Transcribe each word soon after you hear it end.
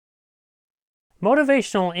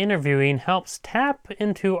Motivational interviewing helps tap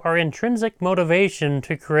into our intrinsic motivation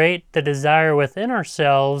to create the desire within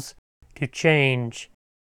ourselves to change.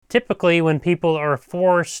 Typically, when people are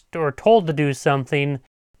forced or told to do something,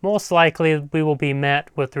 most likely we will be met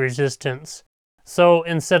with resistance. So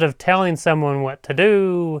instead of telling someone what to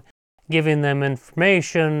do, giving them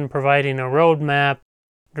information, providing a roadmap,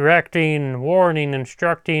 directing, warning,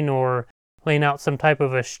 instructing, or laying out some type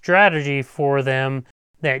of a strategy for them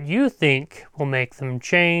that you think will make them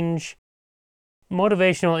change,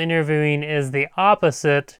 motivational interviewing is the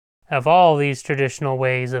opposite of all these traditional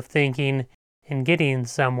ways of thinking and getting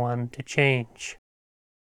someone to change.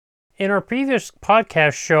 In our previous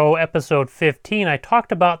podcast show, episode 15, I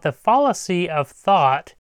talked about the fallacy of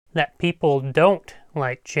thought that people don't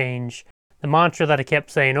like change. The mantra that I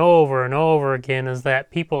kept saying over and over again is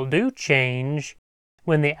that people do change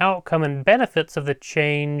when the outcome and benefits of the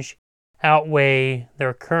change outweigh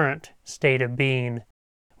their current state of being.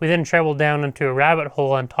 We then traveled down into a rabbit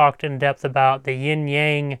hole and talked in depth about the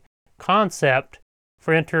yin-yang concept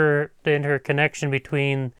for the interconnection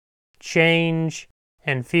between change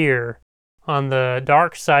and fear. On the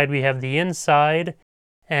dark side, we have the yin side,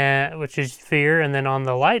 which is fear, and then on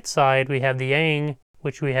the light side, we have the yang,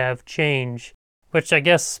 which we have change, which I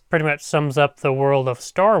guess pretty much sums up the world of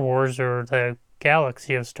Star Wars, or the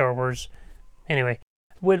galaxy of Star Wars. Anyway,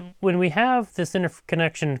 when we have this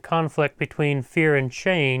interconnection conflict between fear and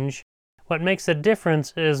change, what makes a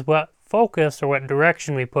difference is what focus or what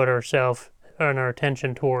direction we put ourselves and our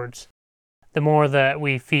attention towards. The more that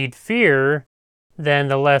we feed fear, then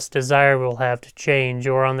the less desire we'll have to change.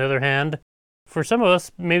 Or on the other hand, for some of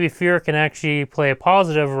us, maybe fear can actually play a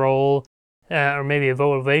positive role, or maybe a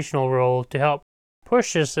motivational role to help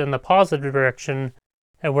push us in the positive direction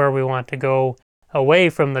of where we want to go,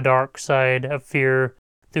 away from the dark side of fear,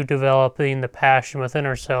 through developing the passion within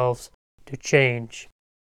ourselves to change.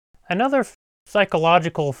 Another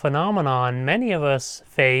psychological phenomenon many of us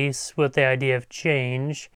face with the idea of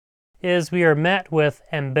change is we are met with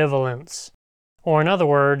ambivalence. Or in other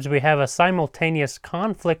words, we have a simultaneous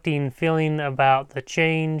conflicting feeling about the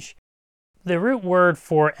change. The root word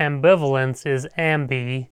for ambivalence is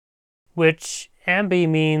ambi, which ambi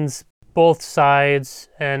means both sides,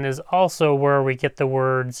 and is also where we get the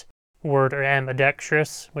word or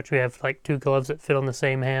ambidextrous, which we have like two gloves that fit on the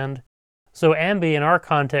same hand. So ambi in our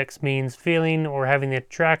context means feeling or having the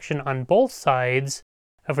attraction on both sides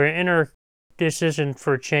of our inner decision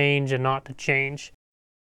for change and not to change.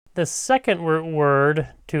 The second word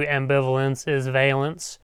to ambivalence is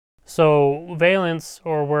valence. So valence,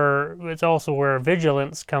 it's also where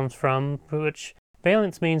vigilance comes from, which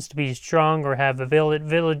valence means to be strong or have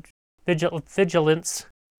vigilance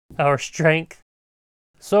or strength.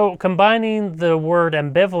 So combining the word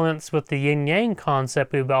ambivalence with the yin-yang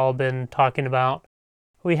concept we've all been talking about,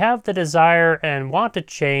 we have the desire and want to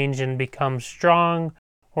change and become strong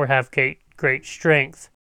or have great strength.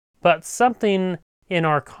 But something in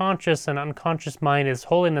our conscious and unconscious mind is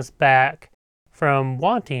holding us back from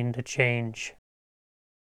wanting to change.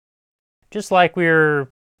 Just like if we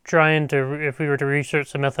were to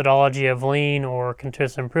research the methodology of lean or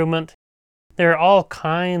continuous improvement, there are all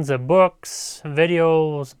kinds of books,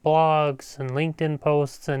 videos, blogs, and LinkedIn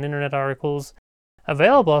posts and internet articles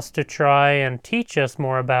available us to try and teach us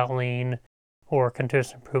more about lean or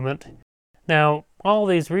continuous improvement. Now, all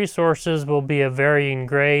these resources will be of varying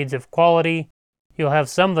grades of quality. You'll have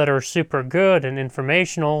some that are super good and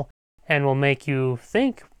informational and will make you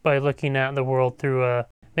think by looking at the world through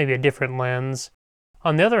maybe a different lens.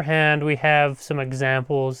 On the other hand, we have some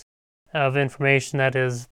examples of information that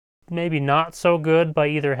is maybe not so good by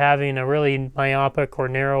either having a really myopic or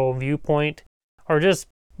narrow viewpoint, or just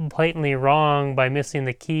blatantly wrong by missing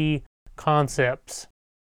the key concepts.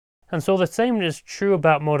 And so the same is true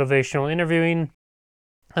about motivational interviewing.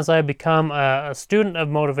 As I become a student of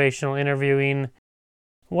motivational interviewing,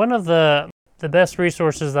 one of the best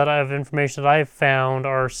resources information that I've found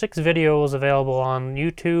are 6 videos available on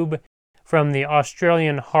YouTube from the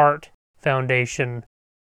Australian Heart Foundation,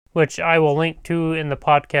 which I will link to in the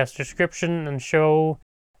podcast description and show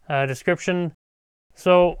description.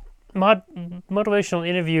 So motivational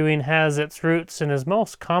interviewing has its roots and is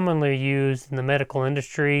most commonly used in the medical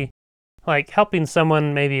industry, like helping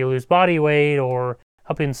someone maybe lose body weight or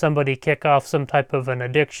helping somebody kick off some type of an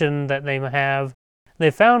addiction that they have.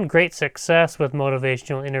 They found great success with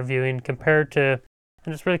motivational interviewing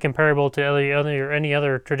and it's really comparable to any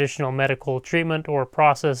other traditional medical treatment or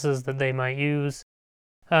processes that they might use.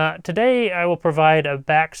 Today, I will provide a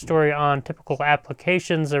backstory on typical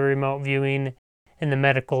applications of remote viewing in the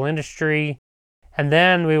medical industry, and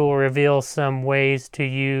then we will reveal some ways to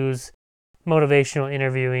use motivational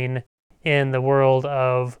interviewing in the world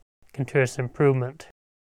of continuous improvement.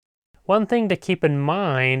 One thing to keep in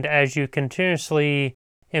mind as you continuously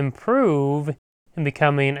improve in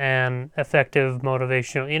becoming an effective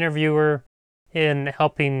motivational interviewer, in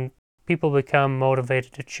helping people become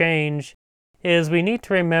motivated to change, is we need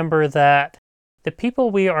to remember that the people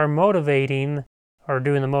we are motivating or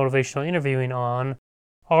doing the motivational interviewing on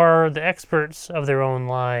are the experts of their own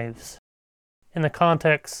lives. In the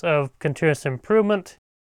context of continuous improvement,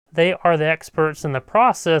 they are the experts in the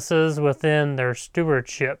processes within their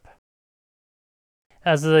stewardship.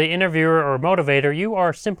 As the interviewer or motivator, you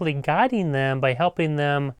are simply guiding them by helping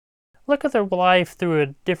them look at their life through a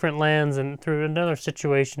different lens and through another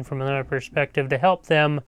situation from another perspective to help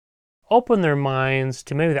them open their minds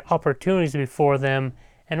to maybe the opportunities before them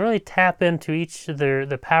and really tap into each of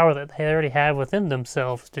the power that they already have within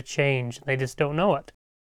themselves to change. They just don't know it.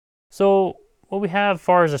 So what we have as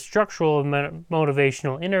far as a structural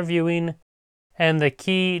motivational interviewing, and the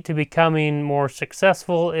key to becoming more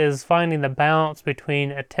successful is finding the balance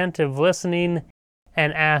between attentive listening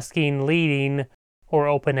and asking leading or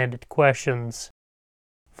open-ended questions.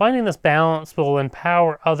 Finding this balance will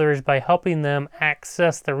empower others by helping them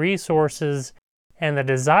access the resources and the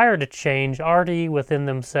desire to change already within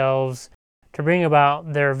themselves to bring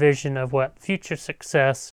about their vision of what future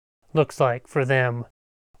success looks like for them.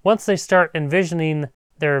 Once they start envisioning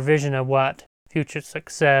their vision of what future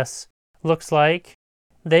success looks like,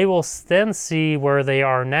 they will then see where they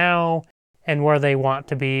are now and where they want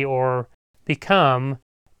to be or become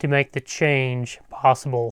to make the change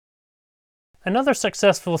possible. Another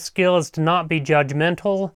successful skill is to not be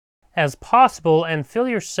judgmental as possible and fill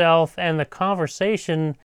yourself and the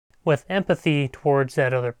conversation with empathy towards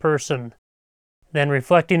that other person. Then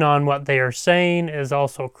reflecting on what they are saying is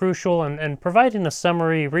also crucial, and providing a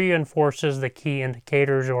summary reinforces the key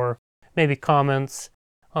indicators or maybe comments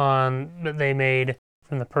that they made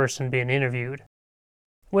from the person being interviewed.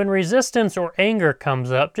 When resistance or anger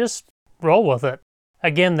comes up, just roll with it.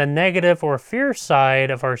 Again, the negative or fear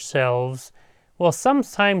side of ourselves will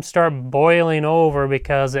sometimes start boiling over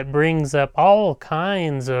because it brings up all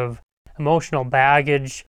kinds of emotional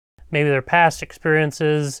baggage, maybe their past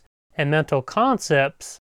experiences and mental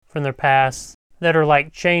concepts from their past that are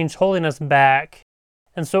like chains holding us back.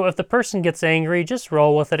 And so if the person gets angry, just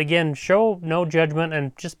roll with it. Again, show no judgment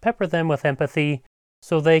and just pepper them with empathy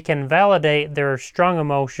so they can validate their strong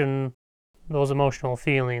emotion, those emotional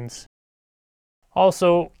feelings.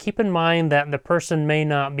 Also, keep in mind that the person may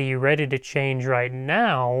not be ready to change right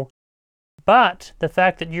now, but the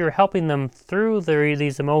fact that you're helping them through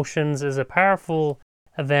these emotions is a powerful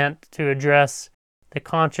event to address the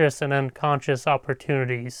conscious and unconscious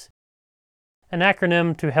opportunities. An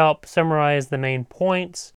acronym to help summarize the main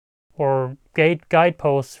points or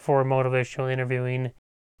guideposts for motivational interviewing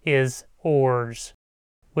is OARS,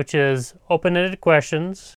 which is open-ended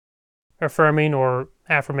questions, affirming or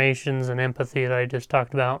affirmations and empathy that I just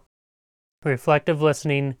talked about, reflective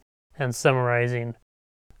listening, and summarizing.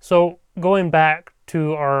 So going back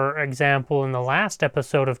to our example in the last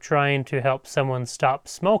episode of trying to help someone stop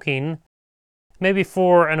smoking, maybe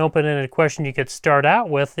for an open-ended question you could start out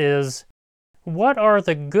with is, what are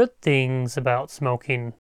the good things about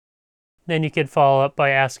smoking? Then you could follow up by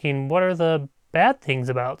asking, what are the bad things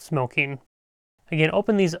about smoking? Again,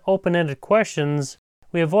 these open-ended questions,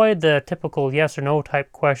 we avoid the typical yes or no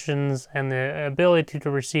type questions and the ability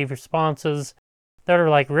to receive responses that are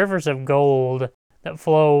like rivers of gold that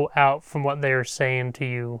flow out from what they are saying to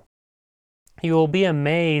you. You will be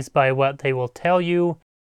amazed by what they will tell you,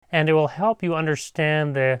 and it will help you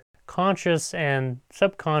understand the conscious and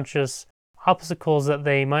subconscious obstacles that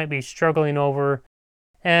they might be struggling over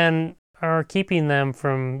and are keeping them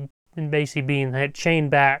from basically being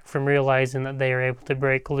chained back from realizing that they are able to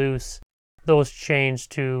break loose those chains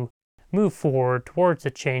to move forward towards the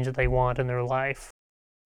change that they want in their life.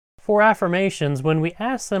 For affirmations, when we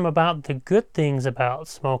ask them about the good things about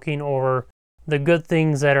smoking or the good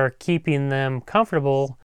things that are keeping them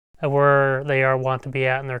comfortable at where they want to be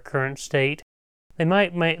at in their current state, they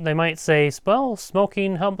might say, well,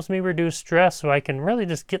 smoking helps me reduce stress so I can really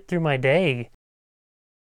just get through my day.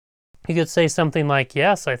 You could say something like,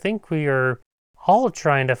 yes, I think we are all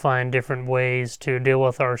trying to find different ways to deal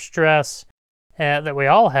with our stress that we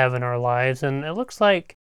all have in our lives, and it looks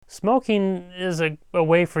like smoking is a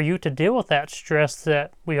way for you to deal with that stress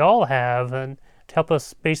that we all have and to help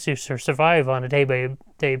us basically survive on a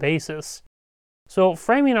day-by-day basis. So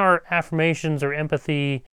framing our affirmations or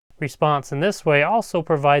empathy response in this way also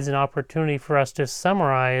provides an opportunity for us to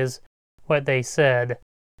summarize what they said,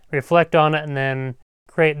 reflect on it, and then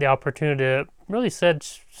create the opportunity to really shed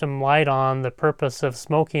some light on the purpose of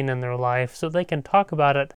smoking in their life so they can talk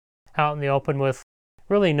about it out in the open with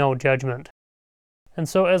really no judgment. And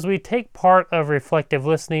so as we take part of reflective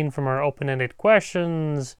listening from our open-ended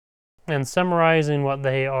questions and summarizing what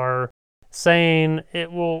they are saying,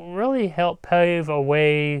 it will really help pave a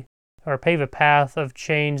way or pave a path of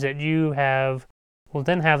change that you will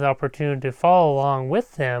then have the opportunity to follow along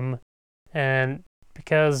with them. And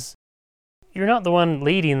because you're not the one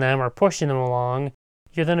leading them or pushing them along,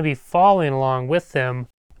 you're going to be following along with them,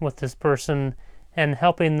 with this person, and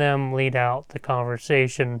helping them lead out the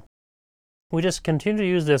conversation. We just continue to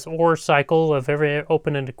use this OR cycle of every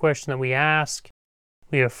open-ended question that we ask,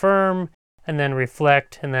 we affirm, and then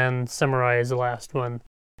reflect, and then summarize the last one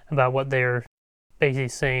about what they're basically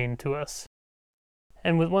saying to us.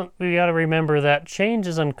 And we got to remember that change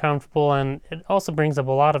is uncomfortable, and it also brings up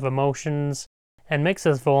a lot of emotions and makes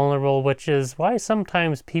us vulnerable, which is why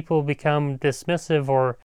sometimes people become dismissive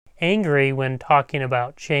or angry when talking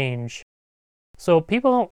about change. So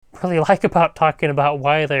people don't really like about talking about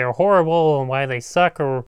why they are horrible and why they suck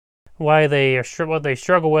or why they are what they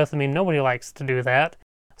struggle with. I mean, nobody likes to do that.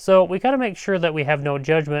 So we got to make sure that we have no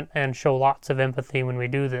judgment and show lots of empathy when we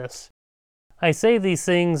do this. I say these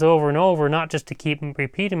things over and over, not just to keep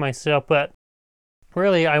repeating myself, but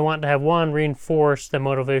really I want to have reinforce the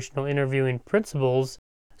motivational interviewing principles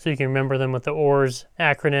so you can remember them with the ORS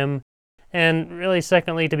acronym. And really,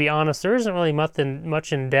 secondly, to be honest, there isn't really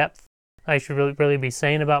much in depth I should really be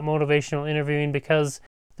saying about motivational interviewing, because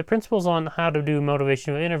the principles on how to do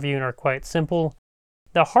motivational interviewing are quite simple.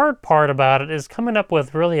 The hard part about it is coming up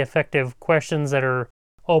with really effective questions that are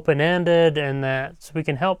open-ended and that so we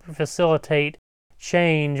can help facilitate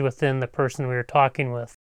change within the person we are talking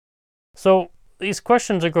with. So these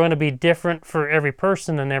questions are going to be different for every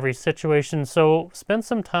person and every situation, so spend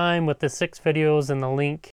some time with the 6 videos and the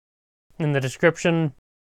link in the description,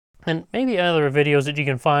 and maybe other videos that you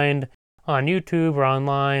can find on YouTube or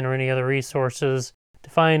online or any other resources to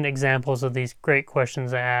find examples of these great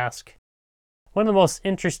questions to ask. One of the most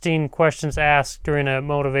interesting questions asked during a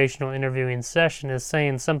motivational interviewing session is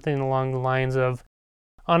saying something along the lines of,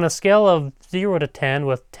 on a scale of 0 to 10,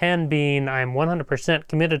 with 10 being I'm 100%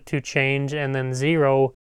 committed to change and then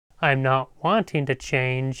 0, I'm not wanting to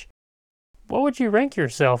change, what would you rank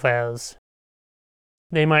yourself as?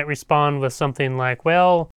 They might respond with something like,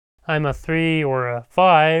 well, I'm a 3 or a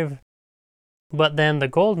 5, but then the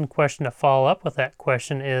golden question to follow up with that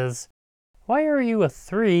question is, why are you a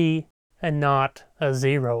 3 and not a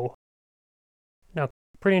 0? Now,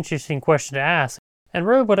 pretty interesting question to ask. And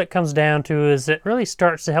really what it comes down to is it really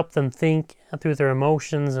starts to help them think through their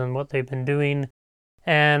emotions and what they've been doing.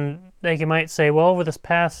 And they might say, well, over this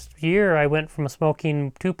past year, I went from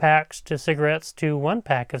smoking 2 packs of cigarettes to 1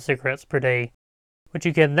 pack of cigarettes per day. What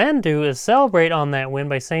you can then do is celebrate on that win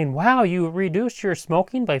by saying, wow, you reduced your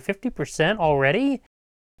smoking by 50% already?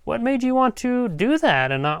 What made you want to do that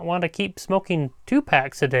and not want to keep smoking 2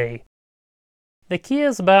 packs a day? The key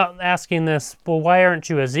is about asking this, well, why aren't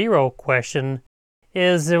you a 0 question,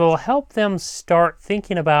 is it will help them start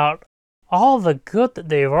thinking about all the good that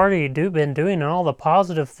they've already been doing and all the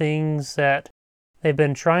positive things that they've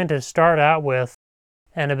been trying to start out with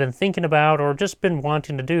and have been thinking about or just been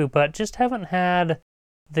wanting to do, but just haven't had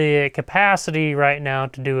the capacity right now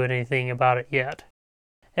to do anything about it yet.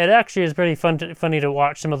 It actually is pretty funny to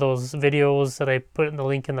watch some of those videos that I put in the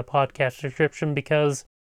link in the podcast description, because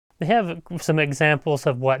they have some examples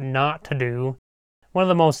of what not to do. One of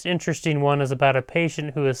the most interesting one is about a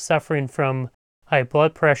patient who is suffering from high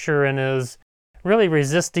blood pressure and is really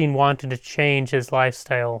resisting wanting to change his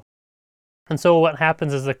lifestyle. And so what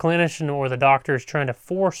happens is the clinician or the doctor is trying to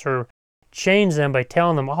force or change them by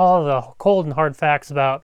telling them all the cold and hard facts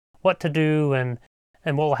about what to do and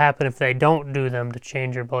what will happen if they don't do them to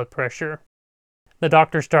change your blood pressure. The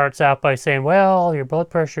doctor starts out by saying, well, your blood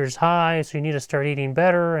pressure is high, so you need to start eating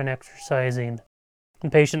better and exercising. The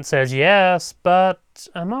patient says, yes, but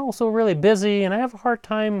I'm also really busy and I have a hard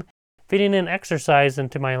time fitting in exercise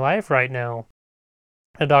into my life right now.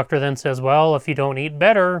 The doctor then says, well, if you don't eat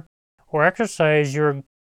better or exercise, you're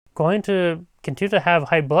going to continue to have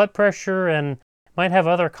high blood pressure and might have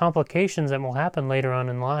other complications that will happen later on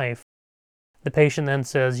in life. The patient then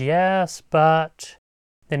says, yes, but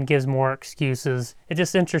then gives more excuses. It's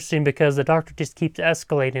just interesting because the doctor just keeps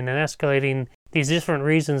escalating and escalating these different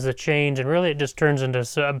reasons to change, and really it just turns into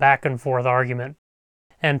a back and forth argument.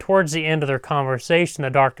 And towards the end of their conversation, the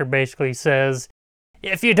doctor basically says,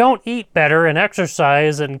 if you don't eat better and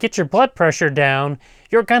exercise and get your blood pressure down,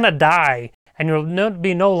 you're gonna die and you'll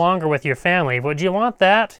be no longer with your family. Would you want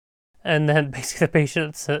that? And then basically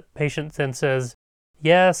the patient then says,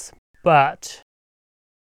 yes, but.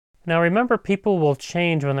 Now remember, people will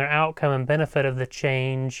change when their outcome and benefit of the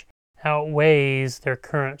change outweighs their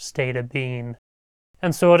current state of being.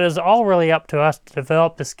 And so it is all really up to us to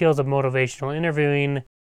develop the skills of motivational interviewing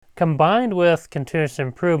combined with continuous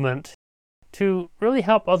improvement to really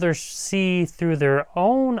help others see through their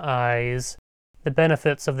own eyes the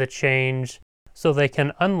benefits of the change so they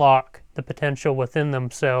can unlock the potential within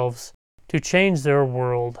themselves to change their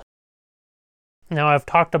world. Now, I've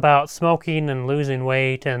talked about smoking and losing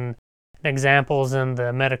weight and examples in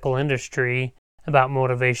the medical industry about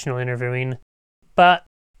motivational interviewing, but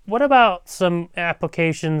what about some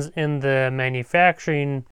applications in the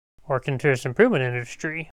manufacturing or continuous improvement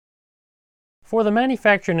industry? For the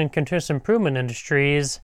manufacturing and continuous improvement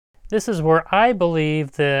industries, this is where I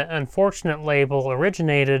believe the unfortunate label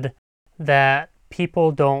originated that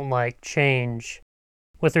people don't like change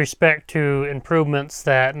with respect to improvements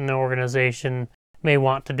that an organization may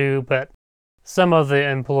want to do, but some of the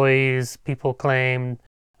employees, people claim,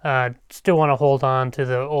 still want to hold on to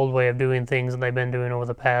the old way of doing things that they've been doing over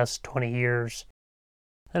the past 20 years.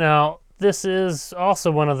 Now, this is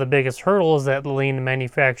also one of the biggest hurdles that the lean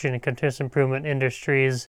manufacturing and continuous improvement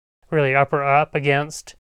industries really up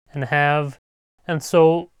against and have. And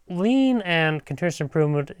so lean and continuous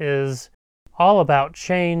improvement is all about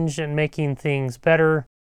change and making things better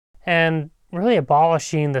and really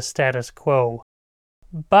abolishing the status quo.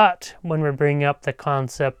 But when we bring up the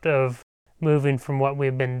concept of moving from what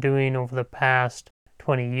we've been doing over the past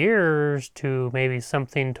 20 years to maybe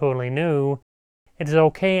something totally new, it is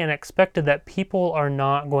okay and expected that people are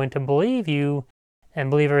not going to believe you and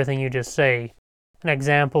believe everything you just say. An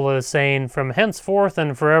example is saying, from henceforth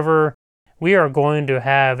and forever, we are going to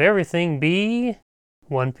have everything be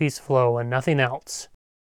one-piece flow and nothing else.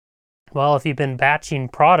 Well, if you've been batching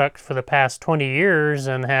product for the past 20 years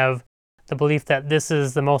and have the belief that this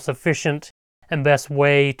is the most efficient and best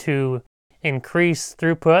way to increase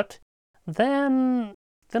throughput, then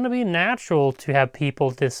it'll be natural to have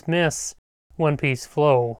people dismiss one-piece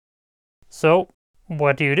flow. So,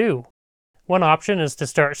 what do? One option is to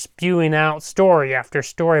start spewing out story after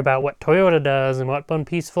story about what Toyota does and what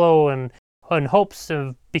one-piece flow, and in hopes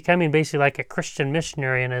of becoming basically like a Christian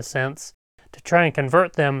missionary in a sense, to try and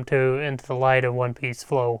convert them into the light of one-piece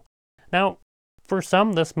flow. Now, for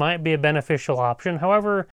some, this might be a beneficial option.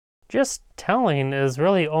 However, just telling is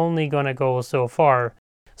really only going to go so far.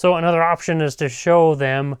 So another option is to show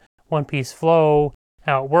them one-piece flow,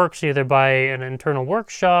 how it works, either by an internal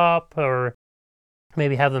workshop or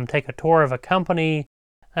maybe have them take a tour of a company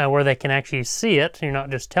where they can actually see it. You're not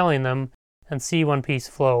just telling them, and see one-piece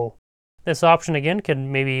flow. This option again could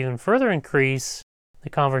maybe even further increase the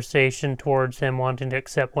conversation towards them wanting to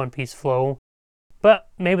accept one-piece flow. But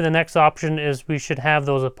maybe the next option is we should have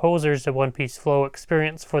those opposers of one-piece flow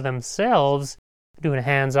experience for themselves, doing a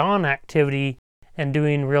hands-on activity and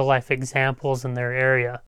doing real-life examples in their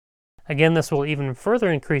area. Again, this will even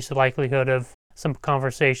further increase the likelihood of some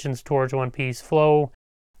conversations towards one-piece flow.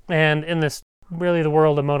 And in this, really the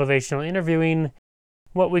world of motivational interviewing,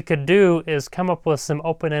 what we could do is come up with some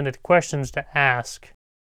open-ended questions to ask.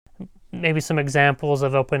 Maybe some examples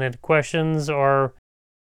of open-ended questions are,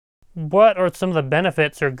 what are some of the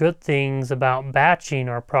benefits or good things about batching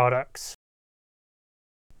our products?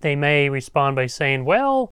 They may respond by saying,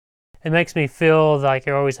 well, it makes me feel like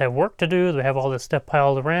I always have work to do. We have all this stuff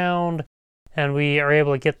piled around, and we are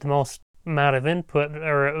able to get the most amount of input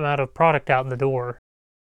or amount of product out the door.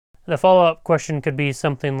 The follow-up question could be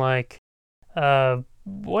something like,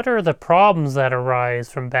 what are the problems that arise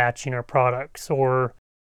from batching our products? Or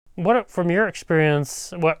what, from your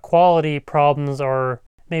experience, what quality problems are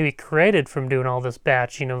maybe created from doing all this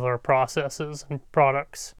batching of our processes and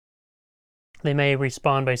products? They may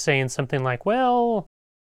respond by saying something like, well,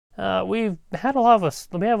 we have a lot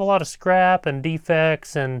of scrap and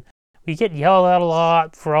defects, and we get yelled at a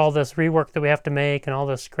lot for all this rework that we have to make and all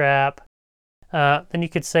this scrap. Then you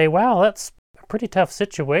could say, wow, that's a pretty tough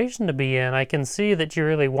situation to be in. I can see that you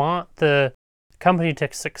really want the company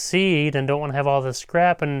to succeed and don't want to have all this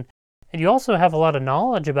scrap, and you also have a lot of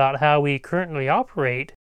knowledge about how we currently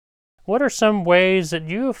operate. What are some ways that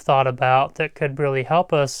you've thought about that could really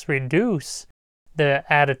help us reduce the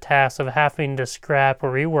added task of having to scrap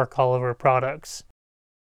or rework all of our products?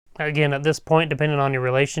 Again, at this point, depending on your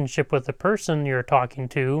relationship with the person you're talking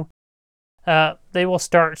to, they will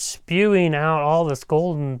start spewing out all this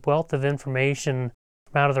golden wealth of information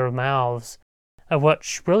from out of their mouths of what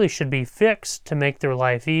really should be fixed to make their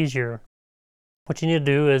life easier. What you need to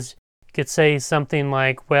do is you could say something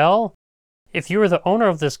like, well, if you were the owner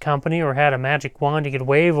of this company or had a magic wand you could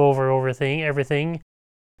wave over everything,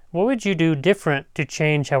 What would you do different to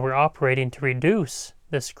change how we're operating to reduce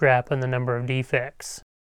this gap in the number of defects?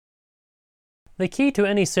 The key to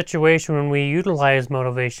any situation when we utilize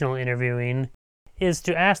motivational interviewing is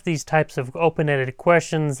to ask these types of open-ended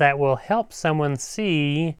questions that will help someone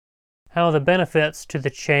see how the benefits to the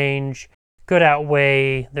change could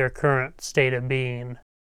outweigh their current state of being.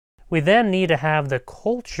 We then need to have the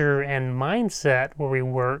culture and mindset where we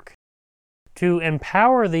work to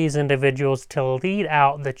empower these individuals to lead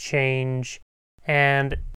out the change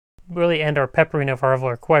and really end our peppering of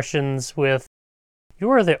our questions with, you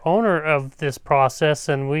are the owner of this process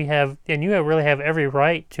and you really have every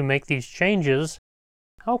right to make these changes.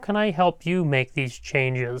 How can I help you make these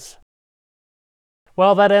changes?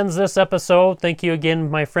 Well, that ends this episode. Thank you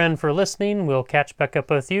again, my friend, for listening. We'll catch back up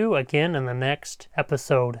with you again in the next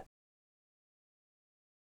episode.